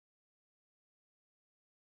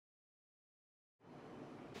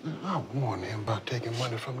I warned him about taking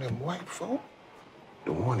money from them white folk.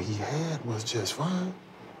 The one he had was just fine.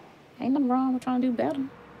 Ain't nothing wrong with trying to do better.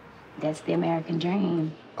 That's the American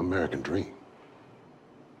dream. American dream?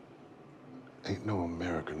 Ain't no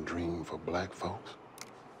American dream for black folks.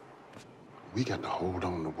 We got to hold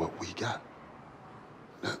on to what we got.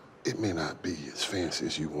 Now, it may not be as fancy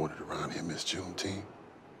as you want it around here, Miss Juneteenth,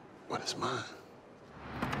 but it's mine.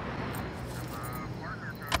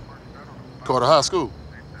 Carter High School.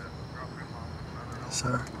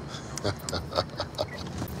 Sir.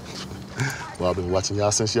 Well, I've been watching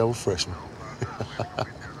y'all since y'all were freshmen.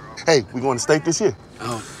 Hey, we going to state this year?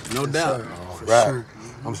 Oh, no doubt. All For right. sure.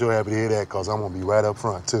 I'm sure happy to hear that, because I'm going to be right up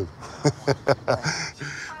front, too.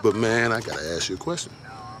 But, man, I got to ask you a question.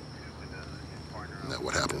 Now,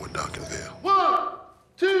 what happened with Duncanville? 1,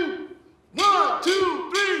 2, 1,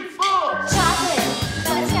 2, 3, 4. Chocolate,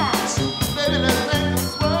 butterscotch. Baby, let's make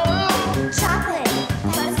this world. Chocolate,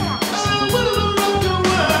 butterscotch. I wanna rock your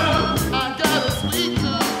world. I got a sweet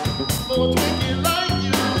tooth for a Twinkie like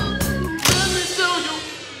you. Let me show you.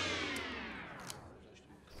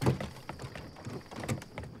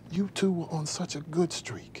 You two were on such a good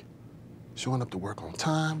streak. Showing up to work on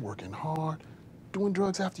time, working hard, doing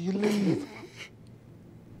drugs after you leave.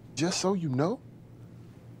 Just so you know,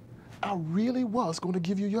 I really was going to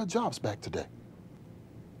give you your jobs back today.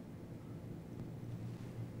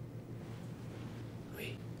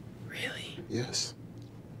 Wait, really? Yes.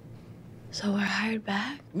 So we're hired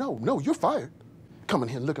back? No, you're fired. Coming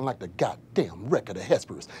here looking like the goddamn wreck of the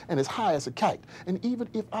Hesperus and as high as a kite. And even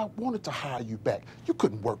if I wanted to hire you back, you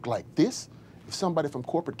couldn't work like this. If somebody from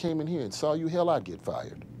corporate came in here and saw you, hell, I'd get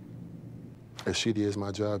fired. As shitty as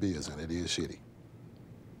my job is, and it is shitty,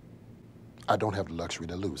 I don't have the luxury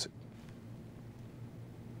to lose it.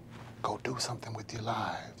 Go do something with your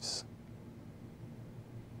lives.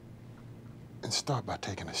 And start by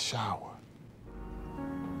taking a shower.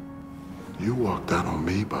 You walked out on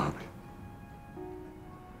me, Bobby.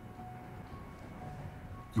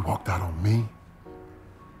 You walked out on me.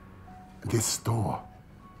 This store.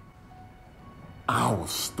 Our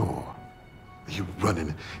store. You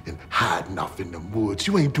running and hiding off in the woods.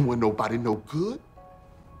 You ain't doing nobody no good.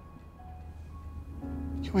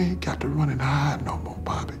 You ain't got to run and hide no more,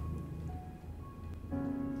 Bobby.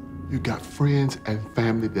 You got friends and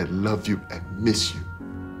family that love you and miss you.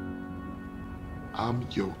 I'm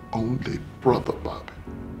your only brother, Bobby.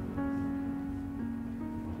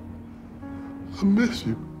 I miss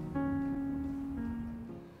you.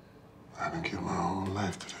 I done give my whole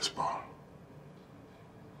life to this bar.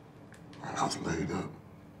 And I was laid up.